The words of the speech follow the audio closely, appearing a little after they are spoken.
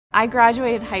I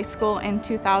graduated high school in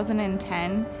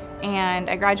 2010, and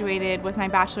I graduated with my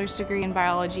bachelor's degree in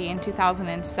biology in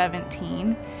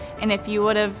 2017. And if you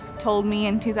would have told me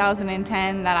in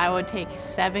 2010 that I would take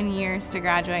 7 years to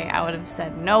graduate, I would have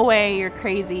said, no way, you're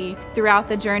crazy. Throughout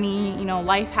the journey,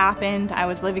 life happened. I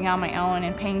was living on my own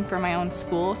and paying for my own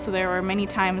school, so there were many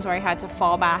times where I had to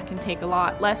fall back and take a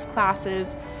lot less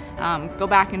classes, go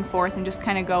back and forth and just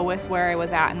kind of go with where I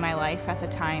was at in my life at the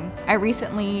time. I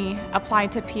recently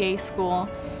applied to PA school,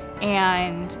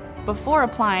 and before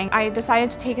applying, I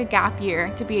decided to take a gap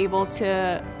year to be able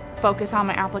to focus on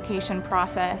my application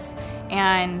process.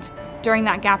 And during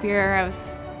that gap year,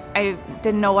 I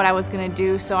didn't know what I was going to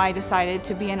do, so I decided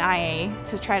to be an IA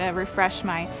to try to refresh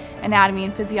my anatomy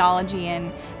and physiology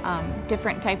and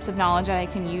different types of knowledge that I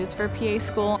can use for PA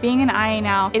school. Being an IA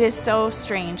now, it is so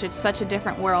strange. It's such a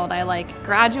different world. I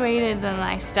graduated, then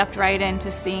I stepped right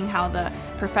into seeing how the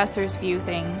professors view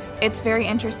things. It's very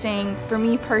interesting for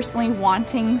me personally,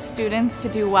 wanting students to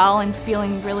do well and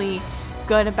feeling really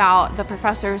good about the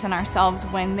professors and ourselves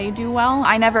when they do well.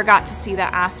 I never got to see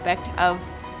that aspect of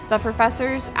the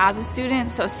professors as a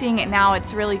student, so seeing it now,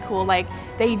 it's really cool.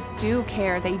 They do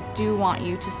care, they do want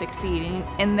you to succeed,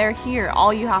 and they're here.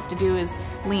 All you have to do is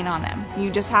lean on them.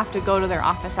 You just have to go to their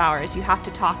office hours, you have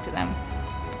to talk to them.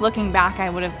 Looking back, I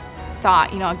would have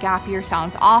thought, a gap year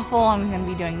sounds awful, I'm going to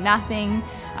be doing nothing.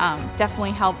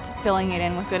 Definitely helped filling it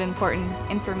in with good important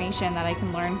information that I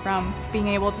can learn from. Just being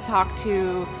able to talk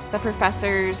to the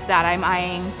professors that I'm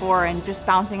eyeing for and just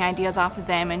bouncing ideas off of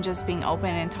them and just being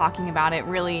open and talking about it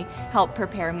really helped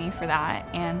prepare me for that.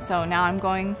 And so now I'm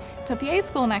going to PA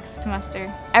school next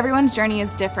semester. Everyone's journey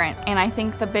is different, and I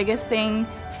think the biggest thing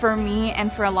for me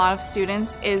and for a lot of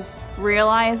students is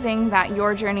realizing that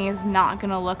your journey is not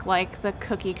going to look like the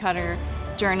cookie cutter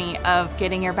journey of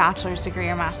getting your bachelor's degree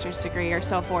or master's degree or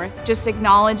so forth. Just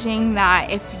acknowledging that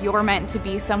if you're meant to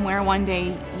be somewhere one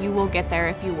day, you will get there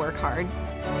if you work hard.